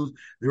squad dudes.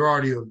 They're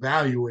already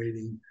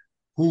evaluating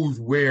who's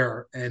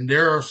where. And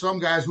there are some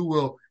guys who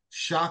will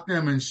shock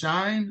them and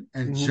shine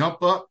and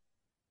jump up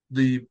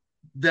the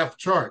depth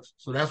charts.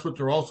 So that's what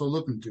they're also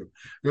looking to.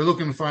 They're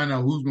looking to find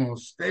out who's going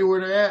to stay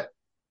where they're at,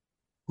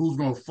 who's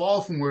going to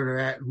fall from where they're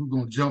at, and who's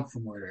going to jump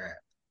from where they're at.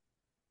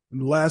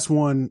 And the last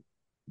one,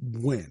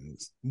 win.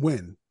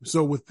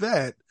 So with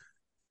that,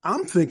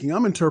 I'm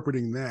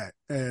interpreting that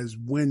as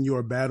win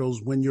your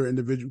battles, win your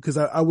individual, because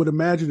I would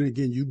imagine,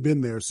 again, you've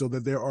been there, so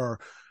that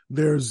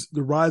there's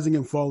the rising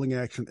and falling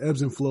action,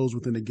 ebbs and flows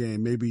within the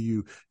game. Maybe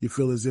you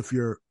feel as if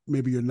you're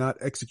not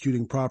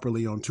executing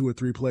properly on 2 or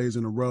 3 plays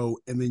in a row,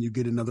 and then you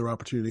get another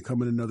opportunity to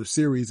come in another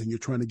series, and you're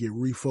trying to get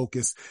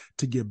refocused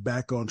to get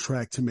back on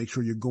track to make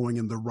sure you're going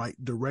in the right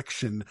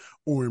direction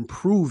or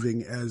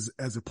improving as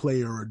a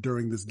player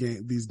during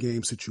these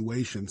game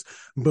situations.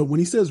 But when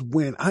he says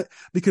win,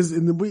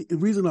 the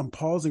reason I'm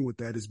pausing with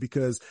that is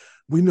because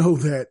we know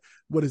that,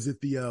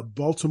 the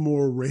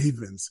Baltimore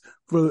Ravens,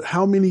 for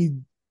how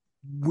many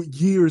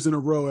years in a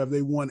row have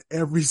they won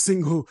every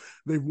single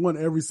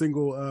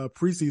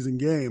preseason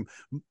game,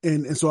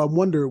 and so I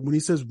wonder, when he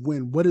says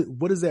win, what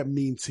does that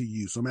mean to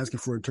you? So I'm asking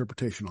for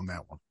interpretation on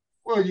that one.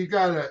 Well, you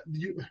gotta,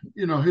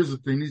 here's the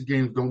thing: these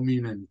games don't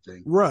mean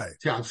anything, right?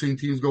 Yeah, I've seen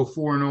teams go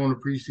 4-0 in the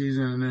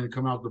preseason and then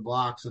come out the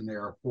blocks and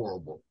they're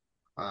horrible.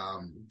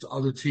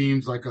 Other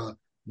teams like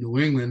New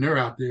England, they're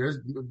out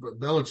there.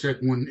 Belichick,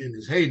 when in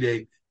his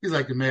heyday, he's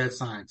like the mad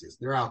scientist.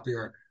 They're out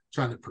there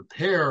trying to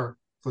prepare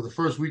for the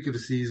first week of the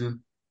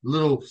season,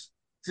 little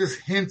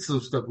just hints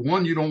of stuff.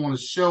 One, you don't want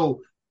to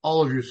show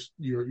all of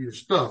your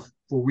stuff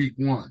for week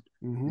one.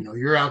 Mm-hmm.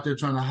 You're out there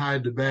trying to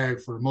hide the bag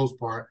for the most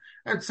part.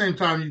 At the same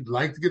time, you'd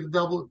like to get the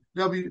double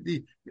W.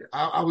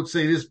 I would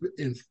say this,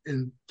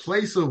 in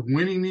place of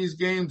winning these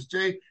games,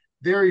 Jay,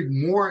 they're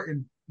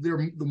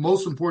the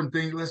most important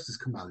thing. Let's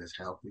just come out as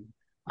healthy.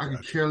 I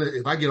could care less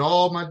if I get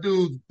all my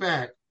dudes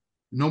back,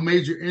 no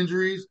major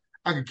injuries.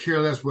 I could care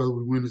less whether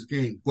we win this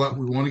game, but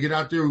we want to get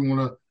out there. We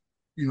want to,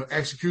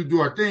 execute, do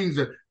our things.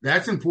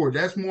 That's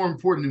important. That's more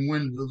important than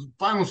win the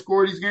final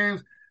score of these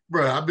games.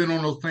 Bro, I've been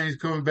on those planes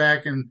coming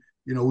back and,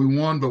 we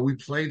won, but we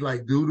played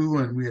like doo-doo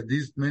and we had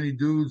these many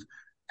dudes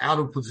out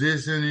of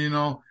position,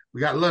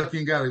 we got lucky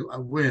and got a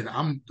win.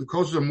 The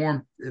coaches are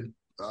more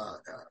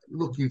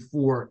looking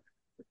for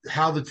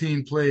how the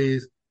team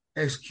plays,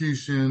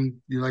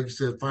 execution, like you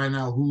said, find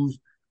out who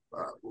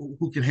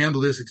can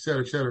handle this, et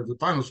cetera, et cetera. The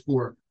final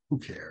score, who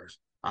cares?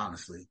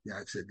 Honestly, yeah,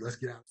 I said, let's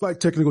get out. Like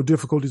technical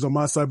difficulties on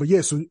my side, but yeah.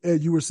 So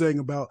Ed, you were saying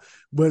about,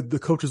 but the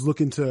coach is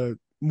looking to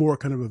more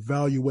kind of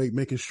evaluate,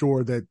 making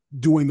sure that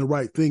doing the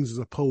right things as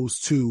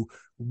opposed to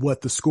what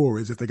the score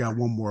is if they got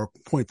one more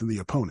point than the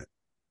opponent.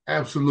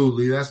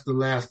 Absolutely, that's the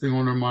last thing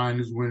on their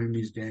mind is winning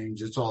these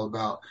games. It's all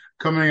about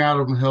coming out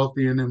of them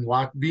healthy and then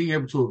being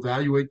able to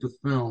evaluate the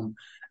film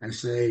and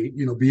say,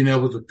 being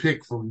able to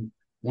pick from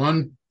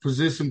one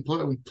position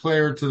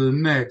player to the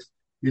next.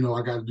 I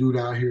got a dude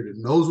out here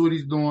that knows what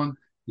he's doing.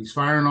 He's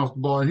firing off the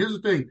ball. And here's the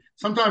thing.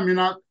 Sometimes you're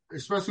not,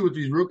 especially with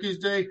these rookies,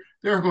 Jay,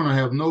 they're going to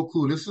have no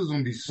clue. This is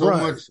going to be so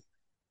much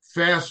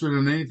faster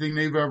than anything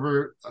they've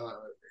ever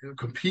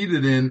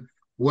competed in.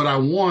 What I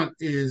want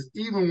is,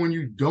 even when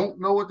you don't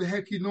know what the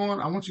heck you're doing,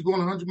 I want you going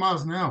 100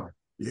 miles an hour.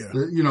 Yeah.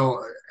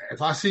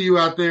 If I see you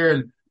out there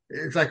and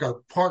it's like a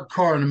parked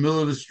car in the middle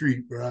of the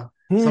street, bro,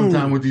 Hmm.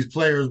 sometimes with these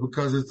players,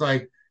 because it's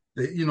like,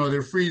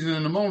 they're freezing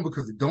in the moment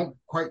because they don't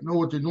quite know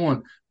what they're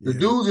doing. The Yeah.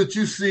 dudes that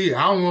you see,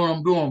 I don't know what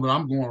I'm doing, but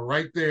I'm going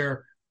right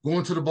there,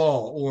 going to the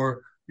ball,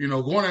 or,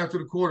 going after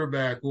the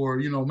quarterback, or,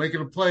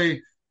 making a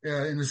play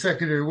in the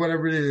secondary,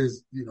 whatever it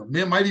is.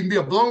 It might even be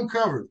a blown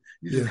cover.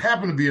 You just Yeah.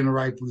 happen to be in the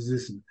right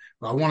position.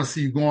 But I want to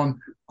see you going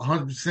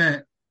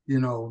 100%,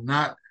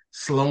 not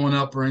slowing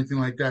up or anything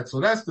like that. So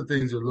that's the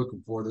things they're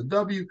looking for. The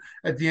W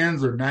at the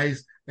ends are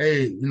nice.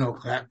 Hey,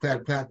 clap,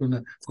 clap, clap, and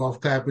the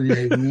golf clapping.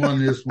 Hey, we won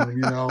this one,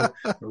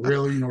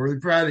 really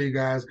proud of you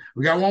guys.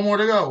 We got one more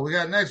to go. We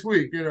got next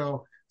week,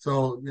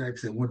 So, like I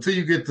said, until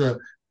you get to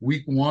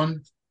week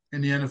 1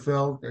 in the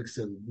NFL, like I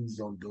said, these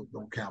don't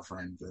count for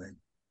anything.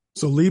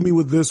 So leave me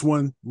with this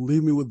one.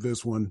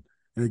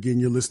 And again,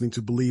 you're listening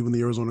to Bleav in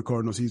the Arizona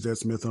Cardinals. He's Ed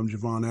Smith. I'm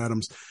Javon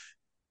Adams.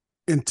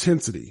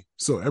 Intensity.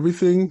 So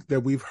everything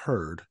that we've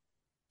heard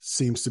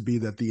seems to be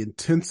that the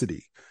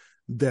intensity,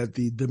 that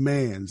the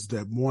demands,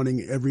 that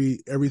wanting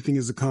everything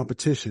is a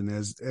competition,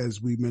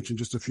 as we mentioned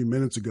just a few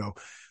minutes ago,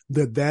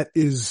 that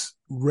is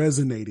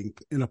resonating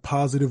in a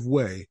positive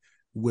way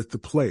with the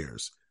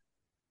players.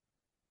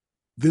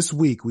 This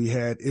week we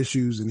had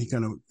issues, and he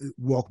kind of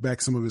walked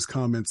back some of his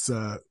comments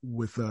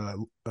with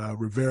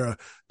Rivera,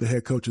 the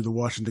head coach of the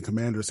Washington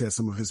Commanders, had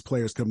some of his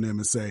players come to him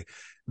and say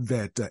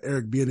that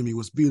Eric Bieniemy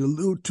was being a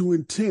little too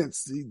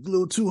intense, a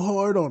little too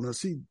hard on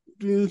us. He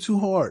being too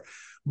hard.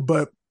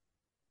 But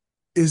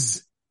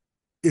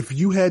if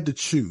you had to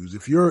choose,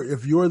 if you're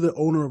the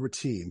owner of a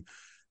team,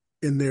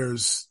 and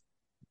there's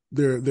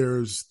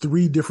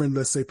 3 different,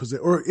 let's say,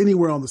 or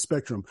anywhere on the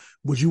spectrum,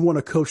 would you want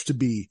a coach to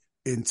be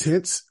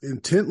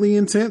intently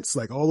intense,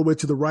 like all the way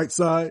to the right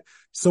side,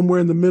 somewhere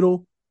in the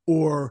middle,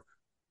 or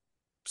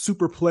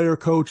super player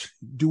coach,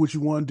 do what you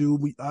want to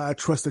do. I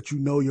trust that you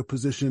know your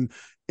position,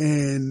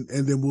 and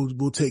then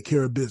we'll take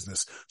care of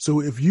business.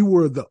 So if you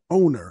were the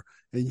owner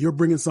and you're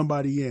bringing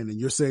somebody in and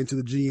you're saying to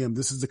the GM,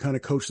 this is the kind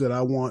of coach that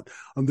I want,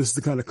 this is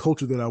the kind of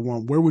culture that I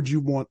want, where would you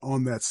want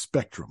on that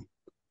spectrum?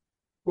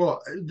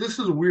 Well, this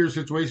is a weird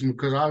situation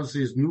because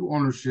obviously it's new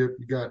ownership.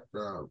 You got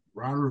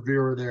Ron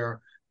Rivera there,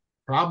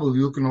 probably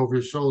looking over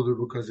his shoulder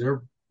because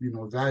they're,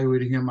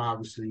 evaluating him.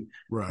 Obviously,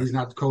 right. He's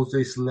not the coach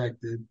they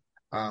selected.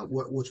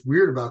 What's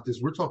weird about this?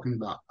 We're talking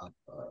about a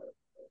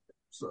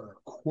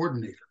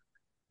coordinator,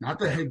 not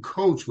the head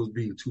coach, was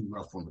being too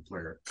rough on the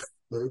player,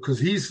 because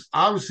he's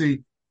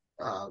obviously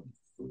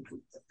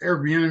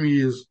Eric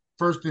Bieniemy is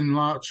first in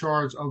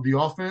charge of the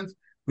offense,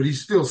 but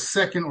he's still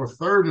second or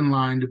third in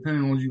line,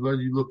 depending on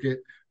whether you look at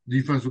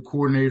defensive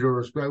coordinator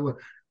or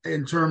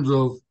in terms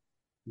of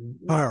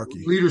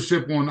hierarchy,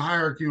 leadership on the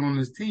hierarchy on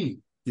his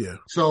team. Yeah.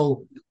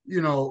 So,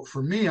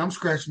 for me, I'm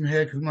scratching my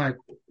head because I'm like,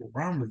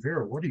 Ron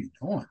Rivera, what are you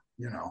doing?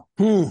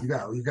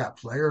 You got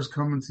players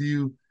coming to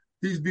you.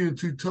 He's being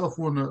too tough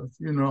on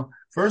the,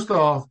 first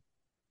off,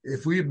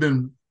 if we've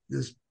been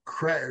this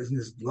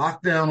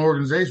lockdown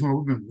organization where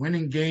we've been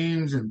winning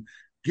games and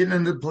getting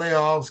into the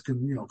playoffs,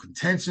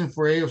 contention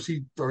for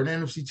AFC or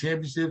NFC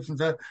championships and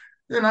stuff,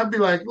 then I'd be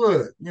like,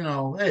 look,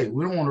 hey,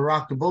 we don't want to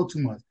rock the boat too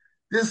much.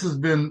 This has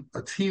been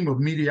a team of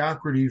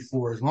mediocrity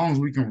for as long as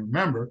we can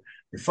remember.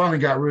 They finally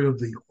got rid of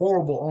the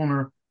horrible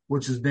owner,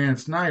 which is Dan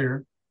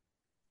Snyder.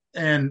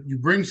 And you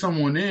bring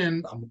someone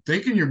in, I'm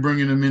thinking you're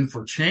bringing them in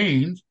for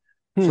change.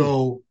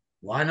 So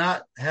why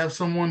not have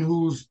someone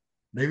who's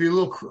maybe a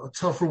little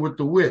tougher with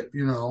the whip,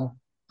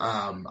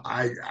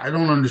 I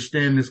don't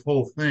understand this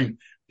whole thing.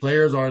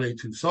 Players, are they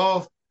too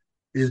soft?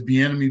 Is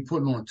Bieniemy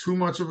putting on too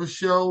much of a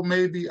show?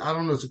 Maybe. I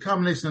don't know. It's a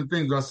combination of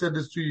things. I said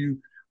this to you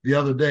the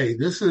other day.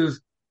 This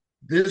is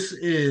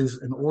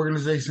an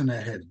organization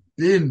that has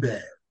been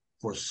bad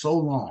for so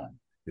long.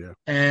 Yeah.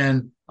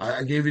 And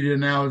I gave you the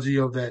analogy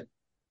of that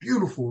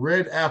beautiful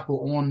red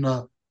apple on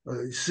the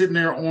sitting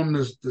there on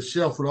the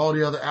shelf with all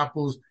the other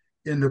apples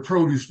in the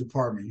produce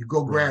department. You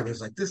go grab it.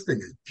 It's like, this thing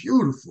is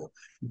beautiful.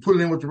 You put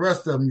it in with the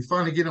rest of them. You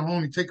finally get it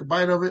home. You take a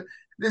bite of it.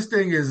 This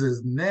thing is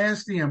as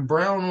nasty and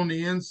brown on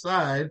the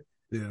inside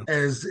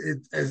as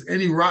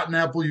any rotten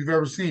apple you've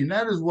ever seen.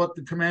 That is what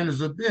the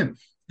Commanders have been.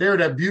 They're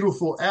that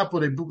beautiful apple.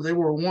 They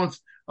were once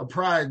a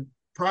pride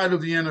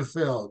of the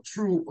NFL,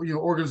 true,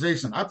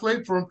 organization. I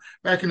played for them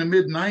back in the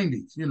mid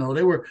 '90s.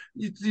 They were.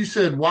 You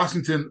said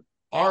Washington,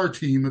 our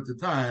team at the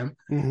time,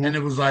 and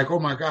it was like, oh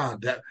my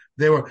God, that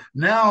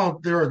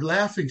they're a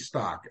laughing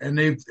stock, and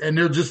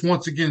they're just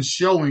once again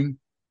showing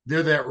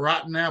they're that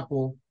rotten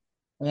apple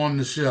on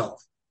the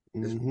shelf.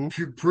 As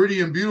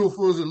pretty and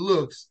beautiful as it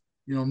looks,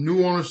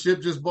 new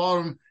ownership just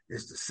bought them.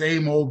 It's the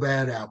same old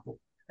bad apple.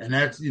 And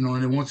that's,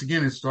 and then once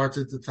again, it starts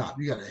at the top.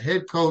 You got a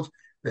head coach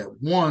that,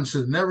 one,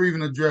 should never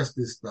even address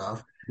this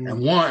stuff.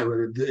 And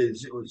one,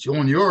 it's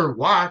on your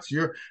watch.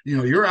 You're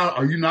out.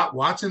 Are you not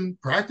watching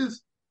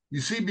practice? You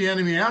see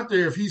Bieniemy out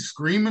there. If he's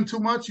screaming too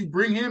much, you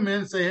bring him in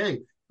and say, hey,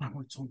 I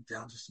want to tone it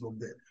down just a little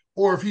bit.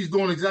 Or if he's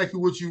doing exactly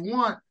what you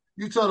want,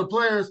 you tell the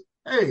players,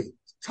 hey,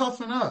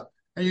 toughen up.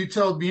 And you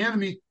tell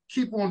Bieniemy,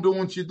 keep on doing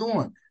what you're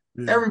doing.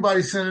 Yeah.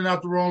 Everybody's sending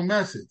out the wrong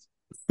message.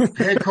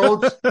 Head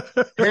coach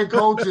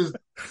is,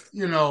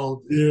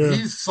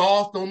 he's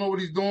soft, don't know what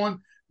he's doing.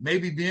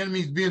 Maybe the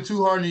enemy's being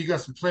too hard, and you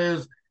got some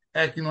players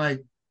acting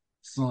like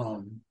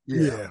some.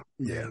 Gotcha.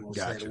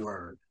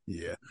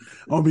 Yeah.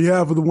 On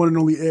behalf of the one and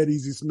only Ed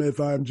Easy Smith,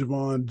 I'm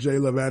Javon J.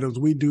 Love Adams.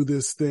 We do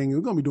this thing.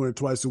 We're going to be doing it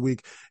twice a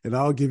week, and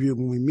I'll give you,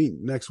 when we meet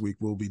next week,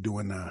 we'll be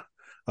doing,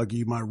 I'll give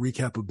you my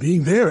recap of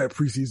being there at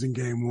preseason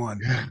game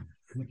 1.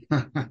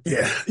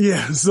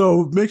 Yeah.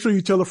 So make sure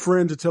you tell a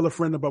friend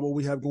about what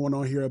we have going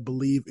on here at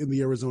Bleav in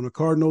the Arizona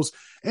Cardinals.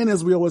 And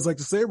as we always like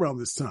to say around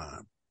this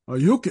time,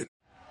 you can.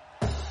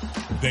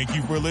 Thank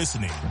you for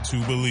listening to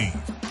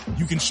Bleav.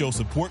 You can show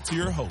support to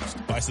your host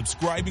by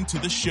subscribing to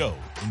the show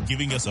and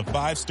giving us a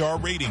 5-star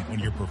rating on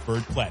your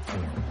preferred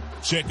platform.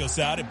 Check us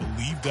out at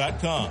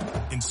Bleav.com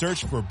and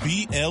search for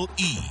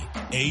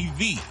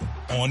BLEAV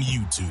on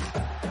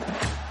YouTube.